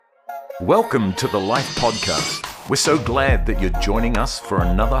Welcome to the Life Podcast. We're so glad that you're joining us for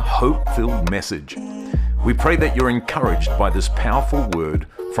another hope-filled message. We pray that you're encouraged by this powerful word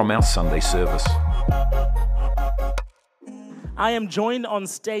from our Sunday service. I am joined on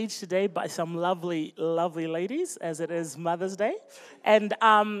stage today by some lovely, lovely ladies, as it is Mother's Day. And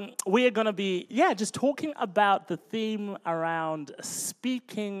we are going to be, just talking about the theme around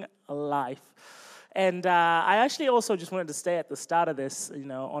speaking life. And I actually also just wanted to stay at the start of this,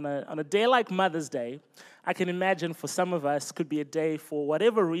 on a day like Mother's Day. I can imagine for some of us could be a day for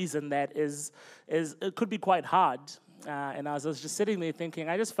whatever reason that is it could be quite hard. And I was just sitting there thinking,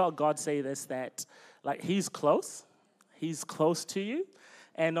 I just felt God say this, that like He's close to you.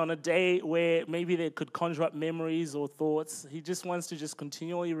 And on a day where maybe they could conjure up memories or thoughts, He just wants to just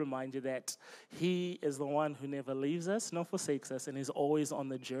continually remind you that He is the one who never leaves us, nor forsakes us, and is always on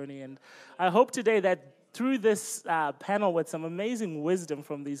the journey. And I hope today that through this panel with some amazing wisdom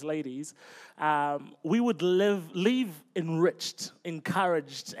from these ladies, we would leave enriched,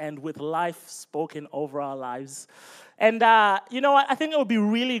 encouraged, and with life spoken over our lives. And you know what? I think it would be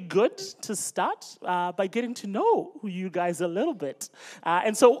really good to start by getting to know you guys a little bit.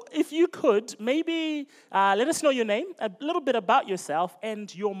 And so if you could, maybe let us know your name, a little bit about yourself,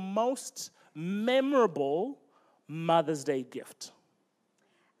 and your most memorable Mother's Day gift.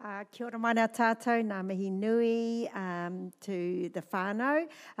 Kia ora mana tātou, ngā mihi nui to the whānau.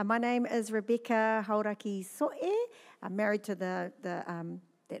 My name is Rebecca Hauraki So'e. I'm married to that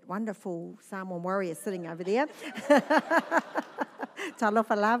wonderful Samoan warrior sitting over there.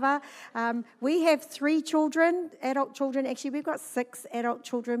 Talofa lava. We have 3 children, adult children. Actually, we've got 6 adult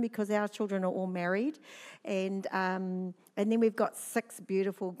children because our children are all married. And then we've got 6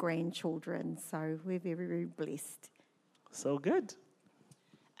 beautiful grandchildren. So we're very, very blessed. So good.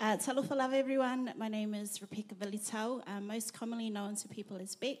 Talofa lava, everyone. My name is Rebecca Vilitau, most commonly known to people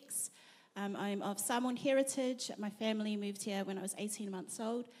as Bex. I'm of Samoan heritage. My family moved here when I was 18 months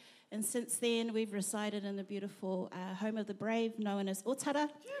old. And since then, we've resided in the beautiful home of the brave, known as Otara.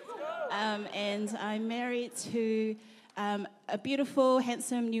 And I'm married to a beautiful,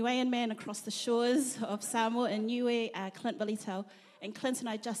 handsome Niuean man across the shores of Samoa in Niue, Clint Vilitau. And Clint and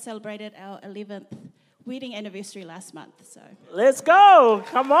I just celebrated our 11th wedding anniversary last month. So Let's go.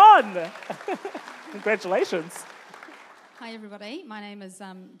 Come on. Congratulations. Hi everybody, my name is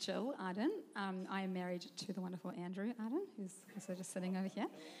Jill Arden. I am married to the wonderful Andrew Arden, who's also just sitting over here.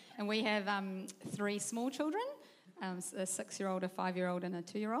 And we have 3 small children, a 6-year-old, a 5-year-old and a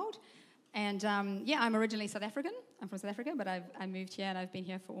 2-year-old. And I'm originally South African. I'm from South Africa, but I moved here and I've been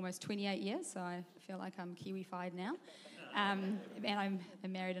here for almost 28 years, so I feel like I'm Kiwi-fied now. And I'm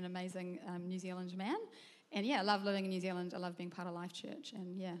married an amazing New Zealand man. And I love living in New Zealand. I love being part of Life Church.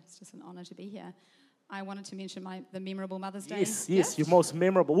 And it's just an honour to be here. I wanted to mention the memorable Mother's Day. Yes, your most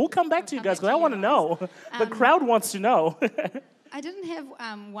memorable. We'll come back to you guys because I want to know. The crowd wants to know. I didn't have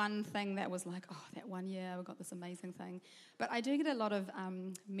one thing that was like, that one year I got this amazing thing. But I do get a lot of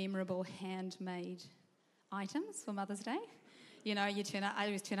memorable handmade items for Mother's Day. I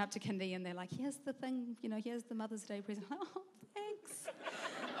always turn up to kindy and they're like, here's the thing, here's the Mother's Day present. Oh, thanks.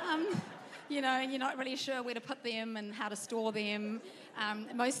 And you're not really sure where to put them and how to store them.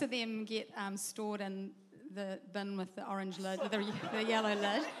 Most of them get stored in the bin with the orange lid, the yellow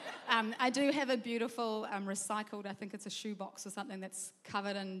lid. I do have a beautiful recycled, I think it's a shoebox or something that's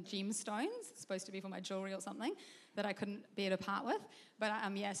covered in gemstones. It's supposed to be for my jewelry or something that I couldn't bear to part with. But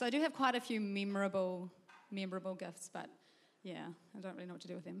so I do have quite a few memorable gifts, but I don't really know what to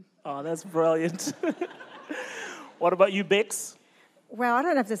do with them. Oh, that's brilliant. What about you, Bex? Well, I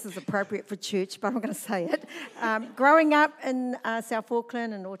don't know if this is appropriate for church, but I'm going to say it. Growing up in South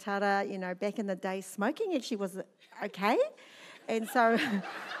Auckland and Otara, back in the day, smoking actually was okay. And so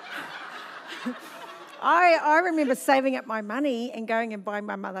I remember saving up my money and going and buying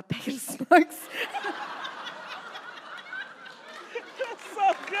my mother a packet of smokes.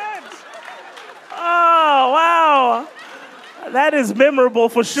 So good. Oh, wow. That is memorable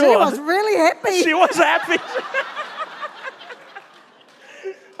for sure. She was really happy. She was happy.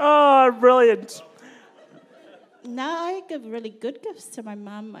 Oh, brilliant. no, I give really good gifts to my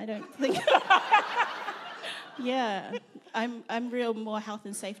mum. I don't think. I'm real more health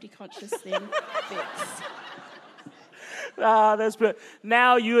and safety conscious than Bex. That's brilliant.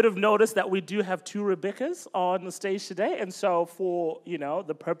 Now you would have noticed that we do have 2 Rebeccas on the stage today, and so for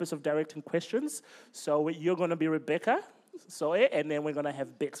the purpose of directing questions, so you're going to be Rebecca. And then we're going to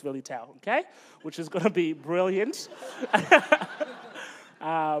have Bex Vilitau, okay? Which is going to be brilliant.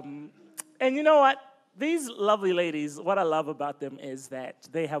 And you know what? These lovely ladies, what I love about them is that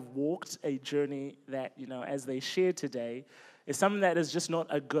they have walked a journey that, as they share today, is something that is just not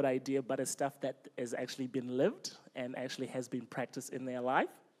a good idea, but it's stuff that has actually been lived and actually has been practiced in their life.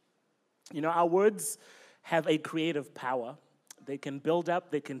 You know, our words have a creative power. They can build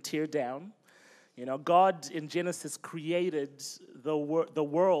up, they can tear down. You know, God in Genesis created the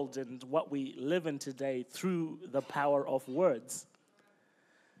world and what we live in today through the power of words.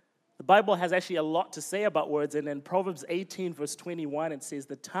 The Bible has actually a lot to say about words, and in Proverbs 18, verse 21, it says,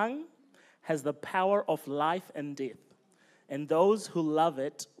 "The tongue has the power of life and death, and those who love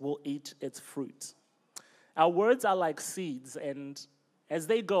it will eat its fruit." Our words are like seeds, and as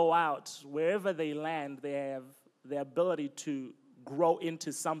they go out, wherever they land, they have the ability to grow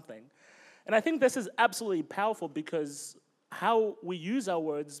into something. And I think this is absolutely powerful because how we use our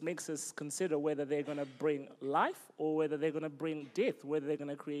words makes us consider whether they're going to bring life or whether they're going to bring death, whether they're going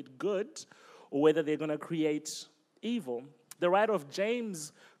to create good or whether they're going to create evil. The writer of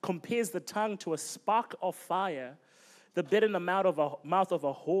James compares the tongue to a spark of fire, the bit in the mouth of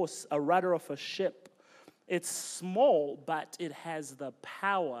a horse, a rudder of a ship. It's small, but it has the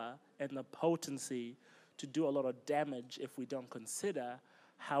power and the potency to do a lot of damage if we don't consider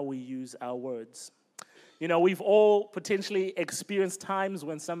how we use our words. You know, we've all potentially experienced times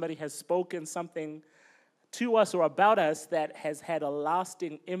when somebody has spoken something to us or about us that has had a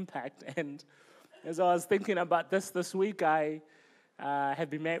lasting impact. And as I was thinking about this week, I had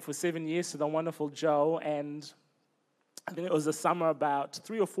been married for 7 years to the wonderful Joe, and I think it was the summer about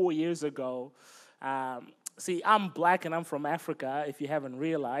 3 or 4 years ago. See, I'm black and I'm from Africa, if you haven't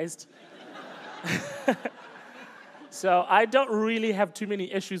realized. So I don't really have too many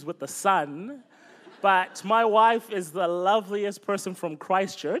issues with the sun, but my wife is the loveliest person from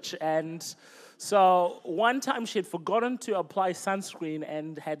Christchurch, and so one time she had forgotten to apply sunscreen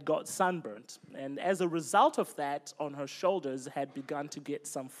and had got sunburnt, and as a result of that, on her shoulders had begun to get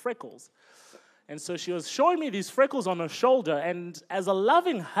some freckles. And so she was showing me these freckles on her shoulder, and as a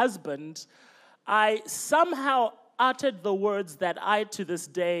loving husband, I somehow uttered the words that I, to this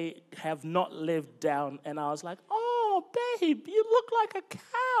day, have not lived down. And I was like, "Oh, babe, you look like a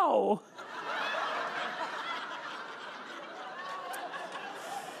cow."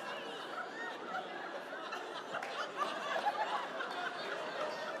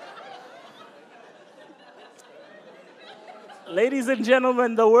 Ladies and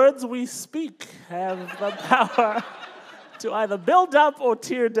gentlemen, the words we speak have the power to either build up or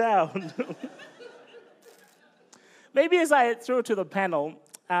tear down. Maybe as I throw it to the panel,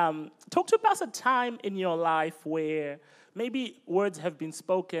 talk to us a time in your life where maybe words have been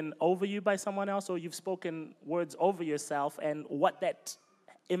spoken over you by someone else, or you've spoken words over yourself, and what that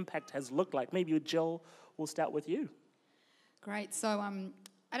impact has looked like. Maybe Jill, we'll start with you. Great. So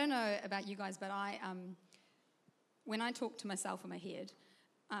I don't know about you guys, but when I talk to myself in my head,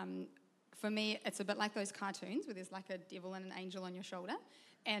 for me, it's a bit like those cartoons where there's like a devil and an angel on your shoulder.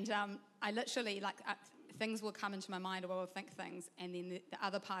 And I literally, things will come into my mind, or I'll think things, and then the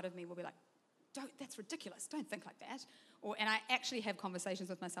other part of me will be like, that's ridiculous, don't think like that. And I actually have conversations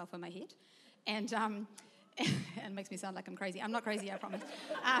with myself in my head. And it makes me sound like I'm crazy. I'm not crazy, I promise.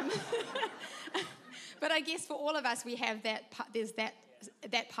 But I guess for all of us, we have there's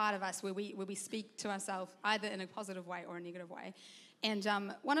that part of us where we speak to ourselves either in a positive way or a negative way. And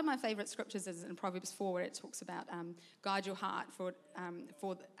one of my favorite scriptures is in Proverbs 4, where it talks about guard your heart, for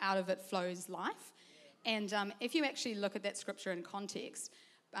out of it flows life. And if you actually look at that scripture in context,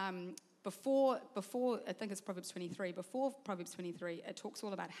 before I think it's Proverbs 23, before Proverbs 23, it talks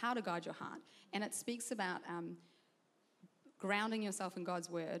all about how to guard your heart. And it speaks about grounding yourself in God's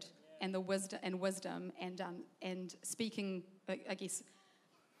word and the wisdom and speaking, I guess,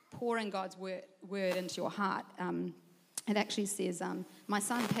 pouring God's word into your heart. It actually says, "My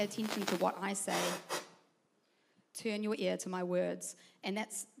son, pay attention to what I say. Turn your ear to my words." And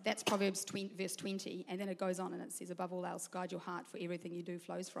that's Proverbs 20, verse 20. And then it goes on and it says, "Above all else, guard your heart, for everything you do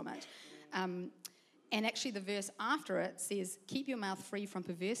flows from it." And actually the verse after it says, "Keep your mouth free from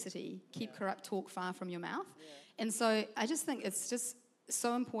perversity. Keep corrupt talk far from your mouth." Yeah. And so I just think it's just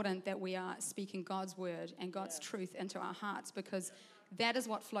so important that we are speaking God's word and God's truth into our hearts, because that is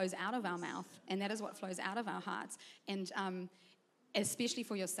what flows out of our mouth, and that is what flows out of our hearts, and especially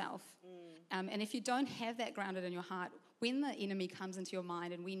for yourself. And if you don't have that grounded in your heart, when the enemy comes into your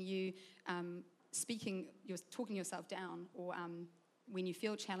mind, and when you you're talking yourself down, or when you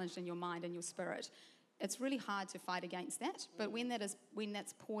feel challenged in your mind and your spirit, it's really hard to fight against that. But when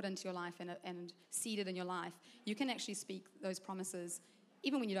that's poured into your life and seeded in your life, you can actually speak those promises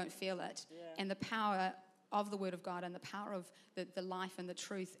even when you don't feel it. Yeah. And the power of the word of God and the power of the life and the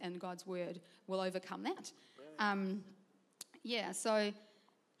truth in God's word will overcome that. So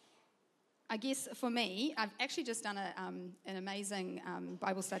I guess for me, I've actually just done an amazing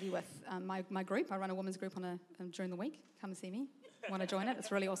Bible study with my group. I run a women's group during the week. Come and see me. Want to join it?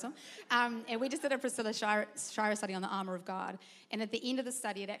 It's really awesome. And we just did a Priscilla Shira study on the armor of God. And at the end of the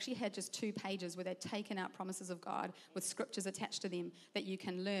study, it actually had just 2 pages where they'd taken out promises of God with scriptures attached to them that you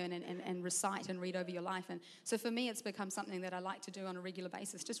can learn and recite and read over your life. And so for me, it's become something that I like to do on a regular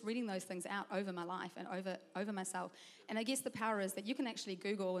basis, just reading those things out over my life and over myself. And I guess the power is that you can actually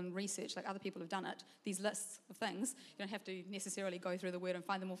Google and research, like other people have done it, these lists of things. You don't have to necessarily go through the word and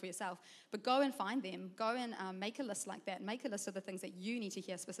find them all for yourself. But go and find them. Go and make a list like that. Make a list of the things that you need to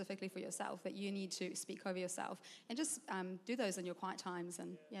hear specifically for yourself, that you need to speak over yourself. And just do those in your quiet times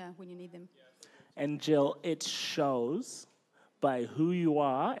and, when you need them. And Jill, it shows by who you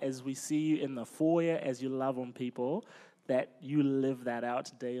are as we see you in the foyer, as you love on people, that you live that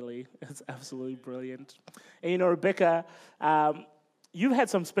out daily. It's absolutely brilliant. And Rebecca, you've had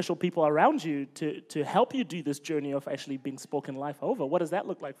some special people around you to help you do this journey of actually being spoken life over. What does that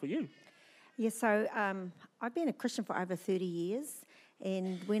look like for you? Yeah, so I've been a Christian for over 30 years,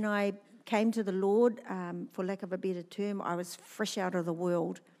 and when I came to the Lord, for lack of a better term, I was fresh out of the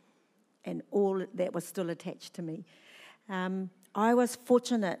world, and all that was still attached to me. I was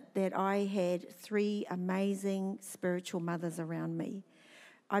fortunate that I had 3 amazing spiritual mothers around me.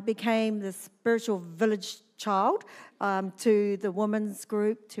 I became the spiritual village child to the women's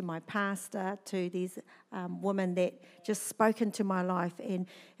group, to my pastor, to these women that just spoke into my life. And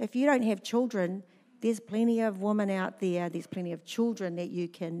if you don't have children, there's plenty of women out there, there's plenty of children that you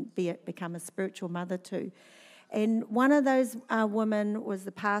can become a spiritual mother to. And one of those women was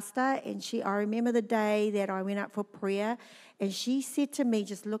the pastor, and I remember the day that I went up for prayer, and she said to me,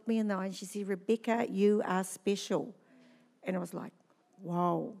 just looked me in the eye, and she said, "Rebecca, you are special." And I was like,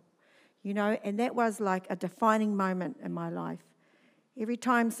 wow. And that was like a defining moment in my life. Every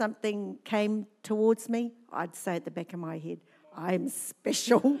time something came towards me, I'd say at the back of my head, I'm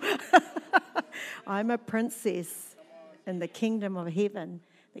special. I'm a princess in the kingdom of heaven,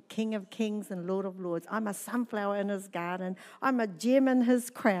 the King of kings and Lord of lords. I'm a sunflower in his garden. I'm a gem in his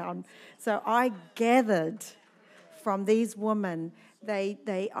crown. So I gathered from these women.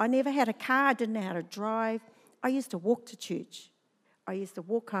 I never had a car. I didn't know how to drive. I used to walk to church. I used to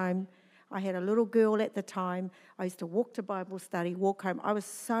walk home. I had a little girl at the time. I used to walk to Bible study, walk home. I was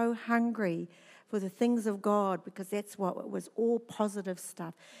so hungry for the things of God because that's what it was, all positive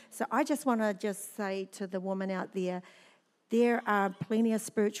stuff. So I just want to say to the woman out there, there are plenty of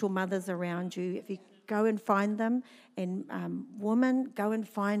spiritual mothers around you. If you go and find them, and woman, go and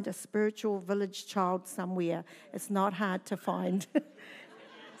find a spiritual village child somewhere. It's not hard to find.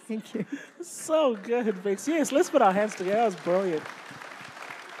 Thank you. So good, Vix. Yes, let's put our hands together. That was brilliant.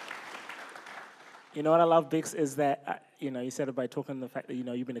 You know what I love, Vix, is that, you said it by talking the fact that,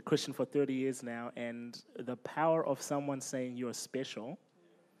 you've been a Christian for 30 years now, and the power of someone saying you're special.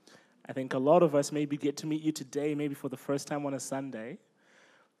 I think a lot of us maybe get to meet you today, maybe for the first time on a Sunday,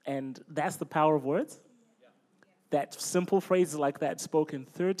 and that's the power of words. That simple phrases like that spoken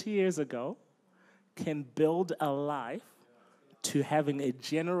 30 years ago can build a life to having a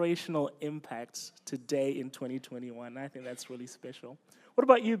generational impact today in 2021. I think that's really special. What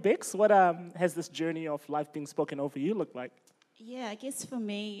about you, Bix? What has this journey of life being spoken over you look like? Yeah, I guess for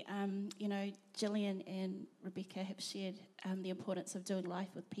me, Gillian and Rebecca have shared the importance of doing life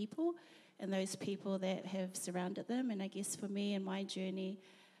with people and those people that have surrounded them. And I guess for me and my journey,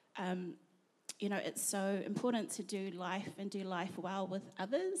 it's so important to do life well with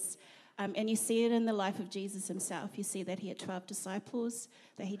others. And you see it in the life of Jesus himself. You see that he had 12 disciples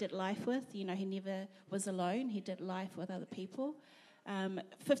that he did life with. He never was alone. He did life with other people.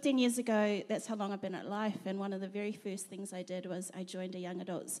 15 years ago, that's how long I've been at Life, and one of the very first things I did was I joined a Young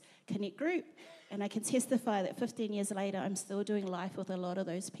Adults Connect group, and I can testify that 15 years later, I'm still doing life with a lot of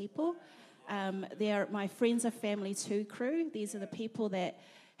those people. They're my friends of family too crew. These are the people that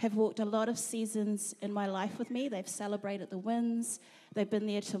have walked a lot of seasons in my life with me. They've celebrated the wins. They've been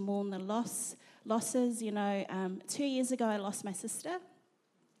there to mourn the losses. 2 years ago, I lost my sister.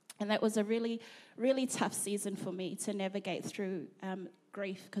 And that was a really, really tough season for me to navigate through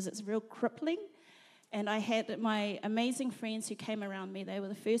grief because it's real crippling. And I had my amazing friends who came around me. They were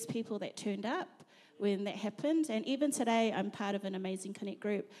the first people that turned up when that happened. And even today, I'm part of an amazing Connect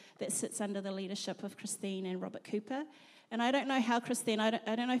group that sits under the leadership of Christine and Robert Cooper. And I don't know how Christine, I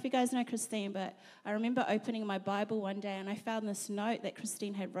don't know if you guys know Christine, but I remember opening my Bible one day and I found this note that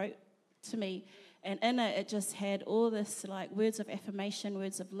Christine had wrote to me. And in it, it just had all this like words of affirmation,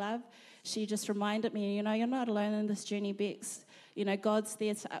 words of love. She just reminded me, you know, you're not alone in this journey, Bex. You know, God's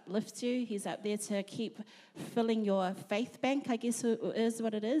there to uplift you. He's up there to keep filling your faith bank, I guess is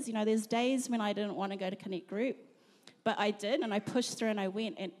what it is. You know, there's days when I didn't want to go to Connect Group, but I did, and I pushed through and I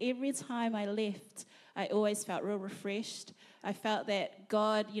went. And every time I left, I always felt real refreshed. I felt that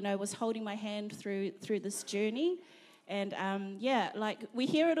God, you know, was holding my hand through this journey. And like we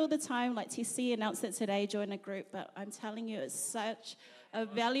hear it all the time, like TC announced it today, join a group, but I'm telling you, it's such a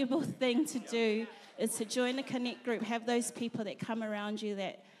valuable thing to do, is to join a Connect group, have those people that come around you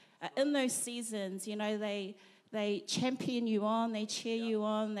that are in those seasons, you know, they champion you on, they cheer you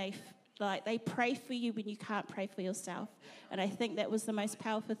on, they pray for you when you can't pray for yourself. And I think that was the most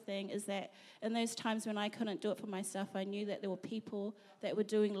powerful thing, is that in those times when I couldn't do it for myself, I knew that there were people that were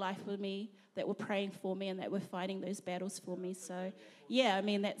doing life with me, that were praying for me, and that were fighting those battles for me. So, yeah, I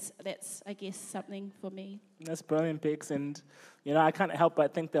mean, that's I guess, something for me. That's brilliant, Bex. And, you know, I can't help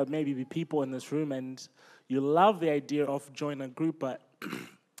but think there maybe be people in this room and you love the idea of joining a group, but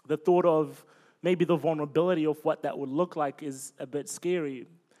the thought of maybe the vulnerability of what that would look like is a bit scary.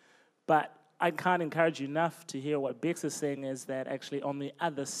 But I can't encourage you enough to hear what Bex is saying, is that actually on the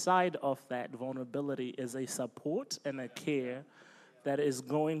other side of that vulnerability is a support and a care that is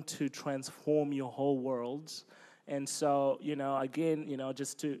going to transform your whole world. And so, you know, again, you know,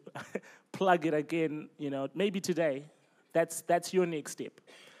 just to plug it again, you know, maybe today, that's your next step,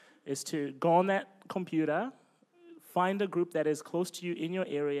 is to go on that computer, find a group that is close to you in your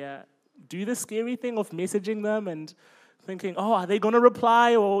area, do the scary thing of messaging them and thinking, oh, are they going to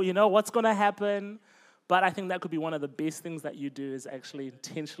reply, or, you know, what's going to happen? But I think that could be one of the best things that you do, is actually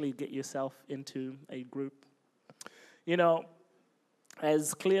intentionally get yourself into a group. You know,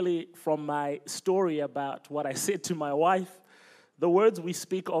 as clearly from my story about what I said to my wife, the words we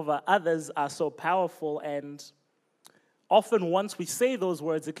speak over others are so powerful, and often once we say those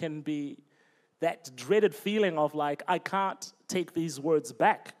words, it can be that dreaded feeling of like, I can't take these words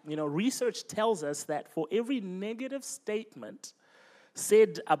back. You know, research tells us that for every negative statement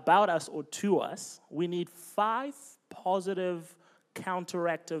said about us or to us, we need 5 positive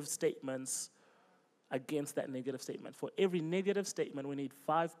counteractive statements against that negative statement. For every negative statement, we need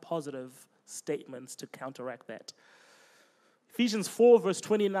 5 positive statements to counteract that. Ephesians 4 verse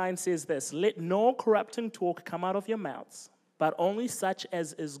 29 says this: let no corrupting talk come out of your mouths, but only such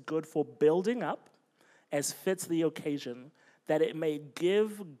as is good for building up, as fits the occasion, that it may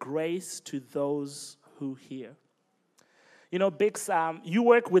give grace to those who hear. You know, Bex, you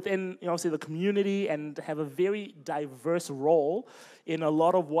work within, you know, say the community and have a very diverse role in a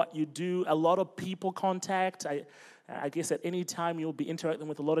lot of what you do, a lot of people contact. I guess at any time you'll be interacting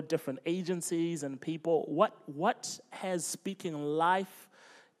with a lot of different agencies and people. What has speaking life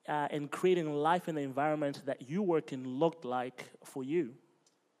and creating life in the environment that you work in looked like for you?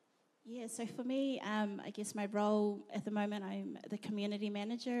 Yeah, so for me, I guess my role at the moment, I'm the community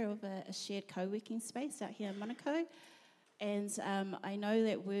manager of a shared co-working space out here in Manukau. And I know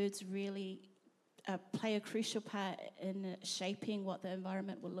that words really play a crucial part in shaping what the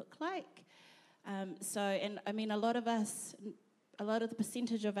environment will look like. And I mean, a lot of the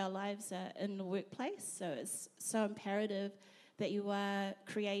percentage of our lives are in the workplace, so it's so imperative that you are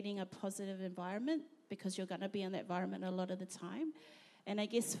creating a positive environment, because you're going to be in that environment a lot of the time. And I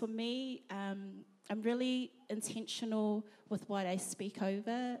guess for me, I'm really intentional with what I speak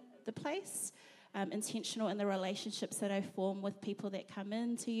over the place. Intentional in the relationships that I form with people that come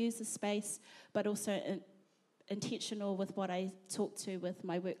in to use the space, but also intentional with what I talk to with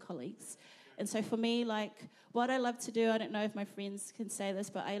my work colleagues. And so for me, like, what I love to do, I don't know if my friends can say this,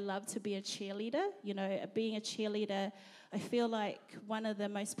 but I love to be a cheerleader. You know, being a cheerleader, I feel like one of the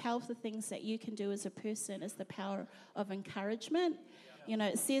most powerful things that you can do as a person is the power of encouragement. You know,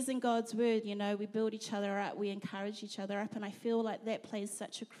 it says in God's word, you know, we build each other up, we encourage each other up, and I feel like that plays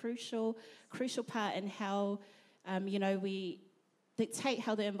such a crucial part in how, you know, we dictate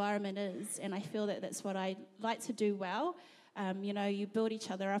how the environment is, and I feel that that's what I like to do well. You know, you build each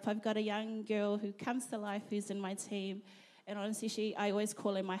other up. I've got a young girl who comes to life who's in my team, and honestly, I always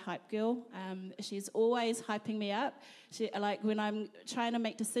call her my hype girl. She's always hyping me up. Like, when I'm trying to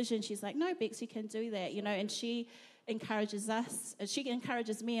make decisions, she's like, no, Bex, you can do that, you know, and she encourages us. She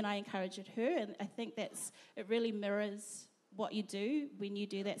encourages me, and I encourage her, and I think it really mirrors what you do when you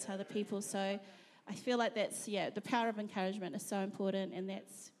do that to other people. So I feel like the power of encouragement is so important, and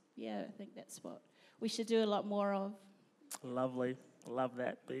I think that's what we should do a lot more of. Lovely. Love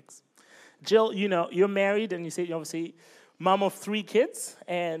that, Bex. Jill, you know, you're married, and you say you're obviously mom of 3 kids,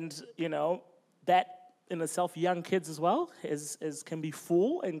 and, you know, that in itself, young kids as well, can be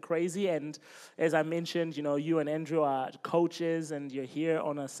full and crazy. And as I mentioned, you and Andrew are coaches, and you're here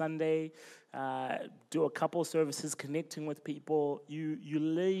on a Sunday, do a couple services connecting with people. You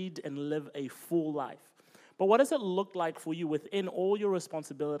lead and live a full life. But what does it look like for you within all your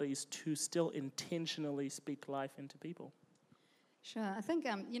responsibilities to still intentionally speak life into people? Sure. I think,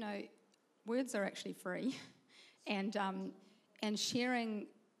 words are actually free. And sharing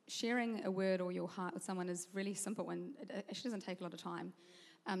a word or your heart with someone is really simple, and it actually doesn't take a lot of time.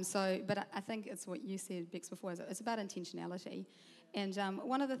 But I think it's what you said, Bex, before, it's about intentionality. And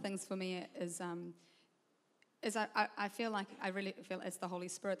one of the things for me is I feel like I really feel it's the Holy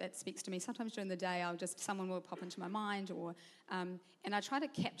Spirit that speaks to me. Sometimes during the day, someone will pop into my mind, and I try to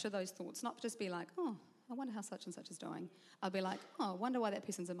capture those thoughts, not just be like, oh, I wonder how such and such is doing. I'll be like, oh, I wonder why that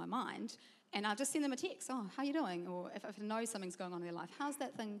person's in my mind. And I'll just send them a text, oh, how are you doing? Or if I know something's going on in their life, how's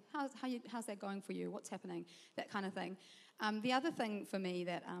that thing, how's that going for you? What's happening? That kind of thing. The other thing for me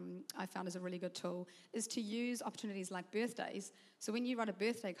that I found is a really good tool is to use opportunities like birthdays. So when you write a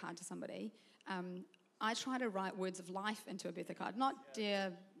birthday card to somebody, I try to write words of life into a birthday card, not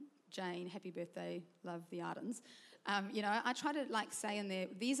dear Jane, happy birthday, love the Ardens. I try to say in there,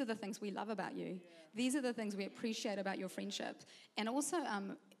 these are the things we love about you. These are the things we appreciate about your friendship. And also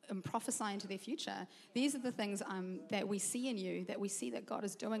prophesy into their future. These are the things that we see in you, that we see that God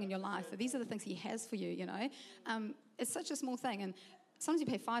is doing in your life. These are the things he has for you, It's such a small thing. And sometimes you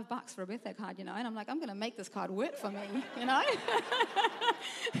pay $5 for a birthday card, and I'm like, I'm going to make this card work for me, that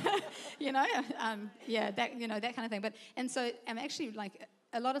kind of thing. And so I'm actually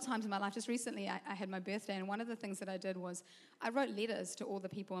a lot of times in my life, just recently I had my birthday, and one of the things that I did was I wrote letters to all the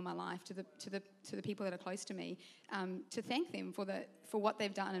people in my life, to the people that are close to me, to thank them for what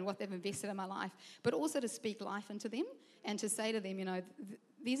they've done and what they've invested in my life, but also to speak life into them and to say to them,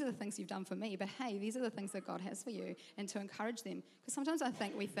 these are the things you've done for me, but hey, these are the things that God has for you, and to encourage them. Because sometimes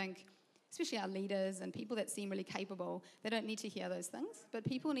we think, especially our leaders and people that seem really capable, they don't need to hear those things, but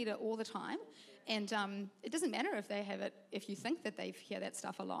people need it all the time. And it doesn't matter if they have it, if you think that they hear that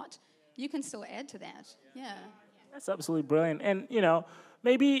stuff a lot, you can still add to that. Yeah. That's absolutely brilliant. And,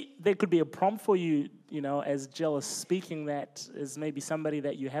 maybe there could be a prompt for you, as Jill is speaking, that is maybe somebody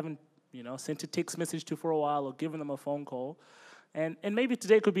that you haven't, sent a text message to for a while or given them a phone call. And maybe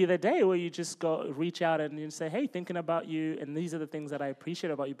today could be the day where you just reach out and you say, hey, thinking about you, and these are the things that I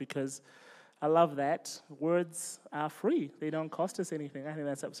appreciate about you, because I love that. Words are free. They don't cost us anything. I think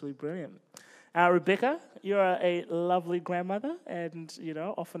that's absolutely brilliant. Rebecca, you're a lovely grandmother, and,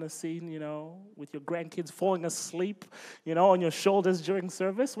 often are seen, with your grandkids falling asleep, on your shoulders during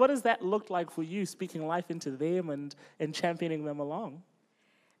service. What does that look like for you, speaking life into them and championing them along?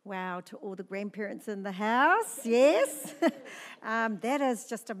 Wow, to all the grandparents in the house, yes. That is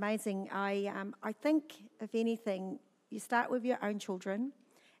just amazing. I think, if anything, you start with your own children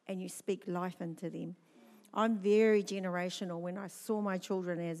and you speak life into them. I'm very generational. When I saw my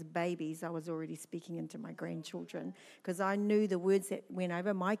children as babies, I was already speaking into my grandchildren, because I knew the words that went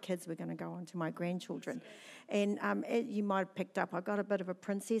over my kids were going to go on to my grandchildren. And you might have picked up, I got a bit of a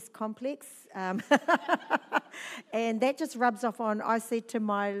princess complex. And that just rubs off on, I said to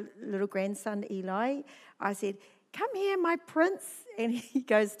my little grandson, Eli, I said, come here, my prince. And he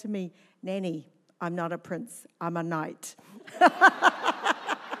goes to me, Nanny, I'm not a prince, I'm a knight.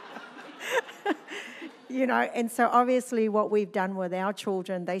 And so obviously what we've done with our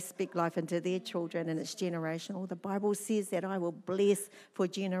children, they speak life into their children, and it's generational. The Bible says that I will bless for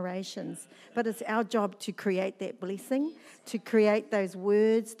generations. But it's our job to create that blessing, to create those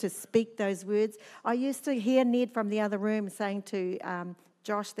words, to speak those words. I used to hear Ned from the other room saying to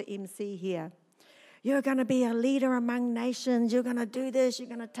Josh, the MC here, you're going to be a leader among nations, you're going to do this, you're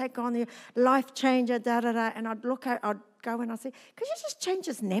going to take on your life changer, da-da-da. And I'd go and I'd say, could you just change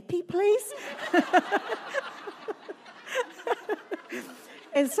his nappy, please?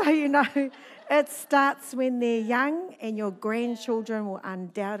 And so, it starts when they're young, and your grandchildren will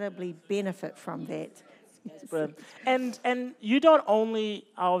undoubtedly benefit from that. And you don't only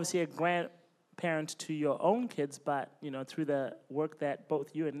are obviously a grandparent to your own kids, but, through the work that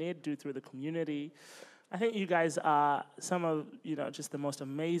both you and Ned do through the community, I think you guys are some of, just the most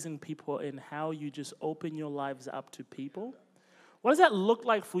amazing people in how you just open your lives up to people. What does that look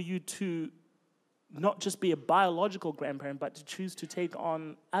like for you to not just be a biological grandparent, but to choose to take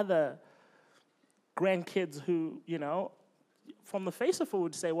on other grandkids who, from the face of it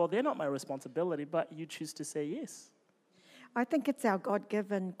would say, well, they're not my responsibility, but you choose to say yes? I think it's our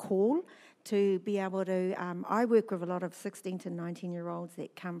God-given call to be able to, I work with a lot of 16 to 19-year-olds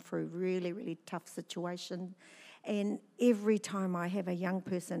that come through really, really tough situations. And every time I have a young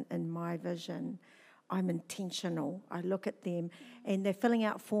person in my vision, I'm intentional. I look at them and they're filling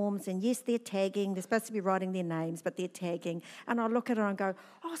out forms, and yes, they're tagging. They're supposed to be writing their names, but they're tagging. And I look at it and go,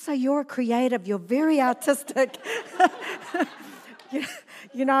 oh, so you're a creative. You're very artistic.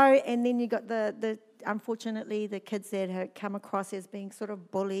 You know, and then you got the unfortunately, the kids that have come across as being sort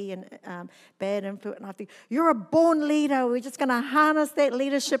of bully and bad influence. And I think, you're a born leader. We're just going to harness that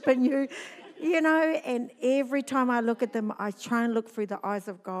leadership in you. You know, and every time I look at them, I try and look through the eyes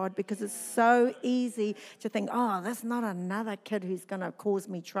of God, because it's so easy to think, oh, that's not another kid who's going to cause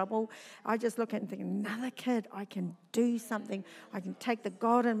me trouble. I just look at it and think, another kid, I can do something. I can take the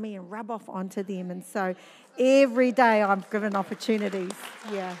God in me and rub off onto them. And so every day I'm given opportunities.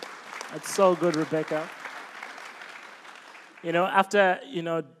 Yeah. That's so good, Rebecca. You know, after,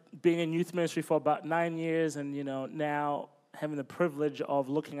 being in youth ministry for about 9 years and, now having the privilege of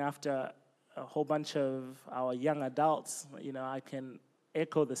looking after a whole bunch of our young adults, I can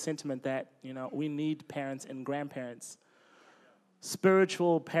echo the sentiment that, we need parents and grandparents,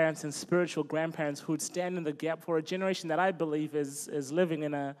 spiritual parents and spiritual grandparents who would stand in the gap for a generation that I believe is living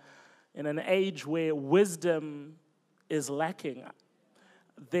in an age where wisdom is lacking.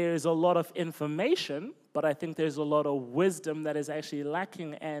 There's a lot of information, but I think there's a lot of wisdom that is actually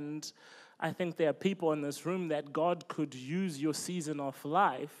lacking, and I think there are people in this room that God could use your season of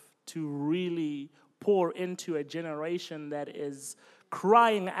life to really pour into a generation that is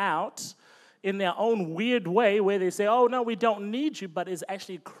crying out in their own weird way, where they say, oh, no, we don't need you, but is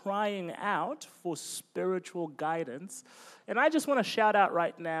actually crying out for spiritual guidance. And I just want to shout out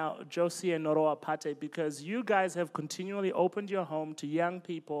right now Josie and Noroa Pate, because you guys have continually opened your home to young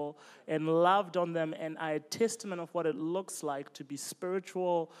people and loved on them, and are a testament of what it looks like to be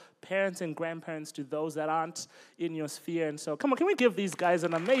spiritual parents and grandparents to those that aren't in your sphere. And so, come on, can we give these guys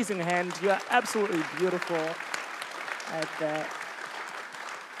an amazing hand? You are absolutely beautiful at that.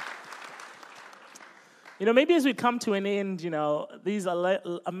 Maybe as we come to an end, these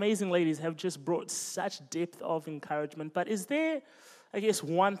amazing ladies have just brought such depth of encouragement. But is there, I guess,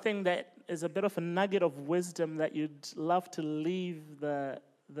 one thing that is a bit of a nugget of wisdom that you'd love to leave the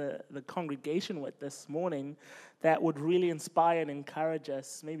congregation with this morning that would really inspire and encourage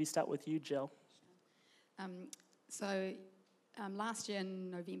us? Maybe start with you, Jill. Last year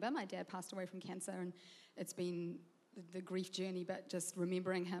in November, my dad passed away from cancer, and it's been the grief journey, but just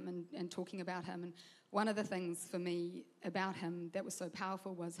remembering him and talking about him. And one of the things for me about him that was so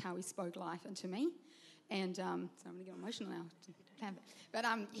powerful was how he spoke life into me. And so I'm going to get emotional now. But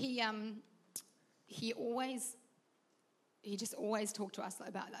he just always talked to us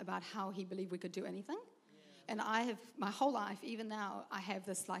about how he believed we could do anything. Yeah. And I have, my whole life, even now, I have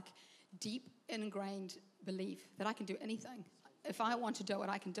this deep ingrained belief that I can do anything. If I want to do it,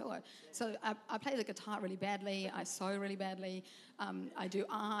 I can do it. So I play the guitar really badly. I sew really badly. I do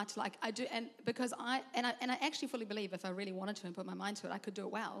art, I do, and because I actually fully believe if I really wanted to and put my mind to it, I could do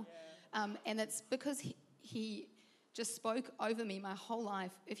it well. Yeah. And it's because he just spoke over me my whole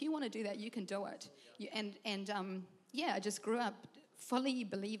life. If you want to do that, you can do it. I just grew up fully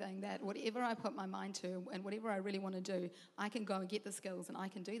believing that whatever I put my mind to and whatever I really want to do, I can go and get the skills and I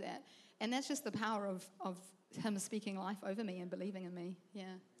can do that. And that's just the power of him speaking life over me and believing in me.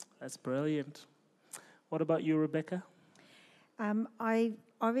 Yeah. That's brilliant. What about you, Rebecca? I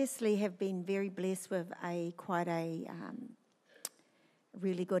obviously have been very blessed with quite a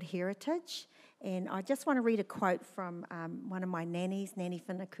really good heritage. And I just want to read a quote from one of my nannies, Nanny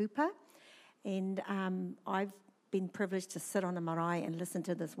Whanakupa. And I've been privileged to sit on a marae and listen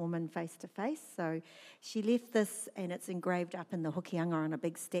to this woman face to face. So she left this, and it's engraved up in the Hokianga on a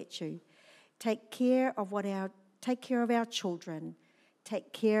big statue. Take care of our children.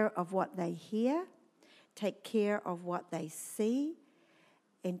 Take care of what they hear. Take care of what they see.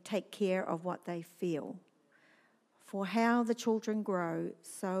 And take care of what they feel. For how the children grow,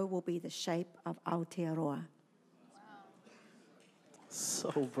 so will be the shape of Aotearoa. Wow.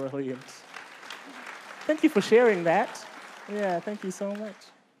 So brilliant. Thank you for sharing that. Yeah, thank you so much.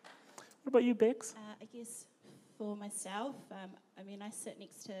 What about you, Bex? I guess for myself, I sit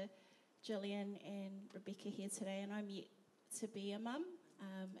next to Gillian and Rebecca here today, and I'm yet to be a mum.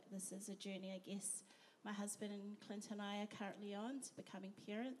 This is a journey, I guess, my husband and Clint and I are currently on to becoming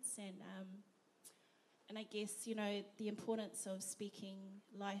parents, and I guess, the importance of speaking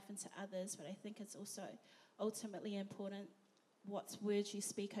life into others, but I think it's also ultimately important what words you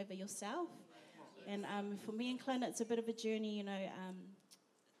speak over yourself. And for me and Clint, it's a bit of a journey,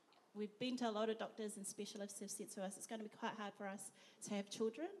 we've been to a lot of doctors and specialists have said to us, it's going to be quite hard for us to have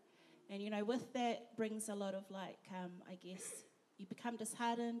children. And, with that brings a lot of, I guess, you become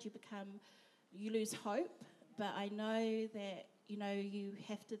disheartened, you lose hope. But I know that, you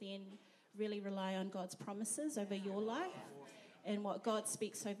have to then really rely on God's promises over your life and what God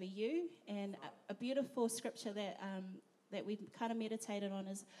speaks over you. And a beautiful scripture that we kind of meditated on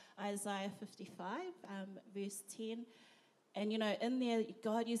is Isaiah 55, verse 10. And, in there,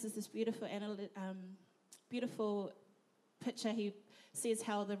 God uses this beautiful picture. He says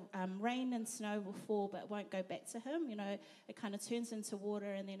how the rain and snow will fall but won't go back to him. It kind of turns into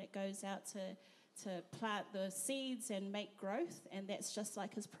water and then it goes out to plant the seeds and make growth. And that's just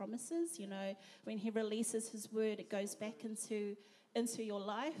like his promises. When he releases his word, it goes back into your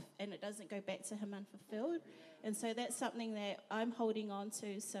life and it doesn't go back to him unfulfilled. And so that's something that I'm holding on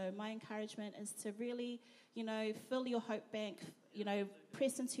to. So my encouragement is to really, fill your hope bank,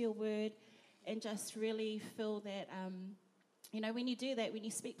 press into your word and just really feel that, when you do that, when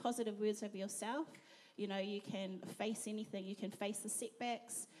you speak positive words over yourself, you can face anything. You can face the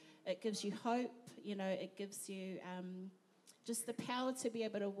setbacks. It gives you hope. It gives you just the power to be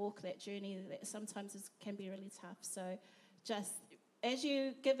able to walk that journey that sometimes can be really tough. So just as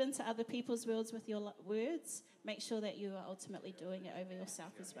you give into other people's words with your words, make sure that you are ultimately doing it over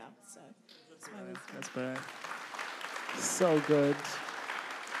yourself as well. So that's great. So good.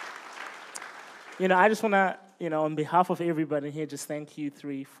 I just want to, on behalf of everybody here, just thank you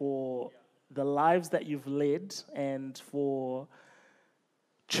three for the lives that you've led and for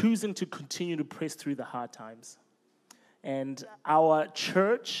choosing to continue to press through the hard times. And our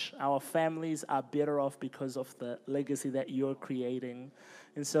church, our families are better off because of the legacy that you're creating.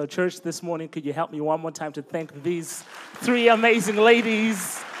 And so, church, this morning, could you help me one more time to thank these three amazing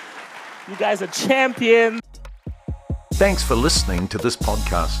ladies? You guys are champions. Thanks for listening to this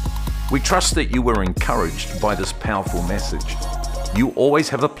podcast. We trust that you were encouraged by this powerful message. You always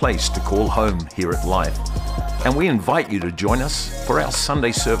have a place to call home here at Life. And we invite you to join us for our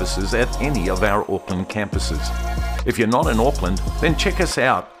Sunday services at any of our Auckland campuses. If you're not in Auckland, then check us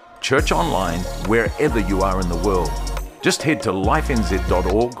out, church online, wherever you are in the world. Just head to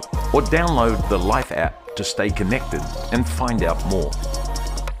lifenz.org or download the Life app to stay connected and find out more.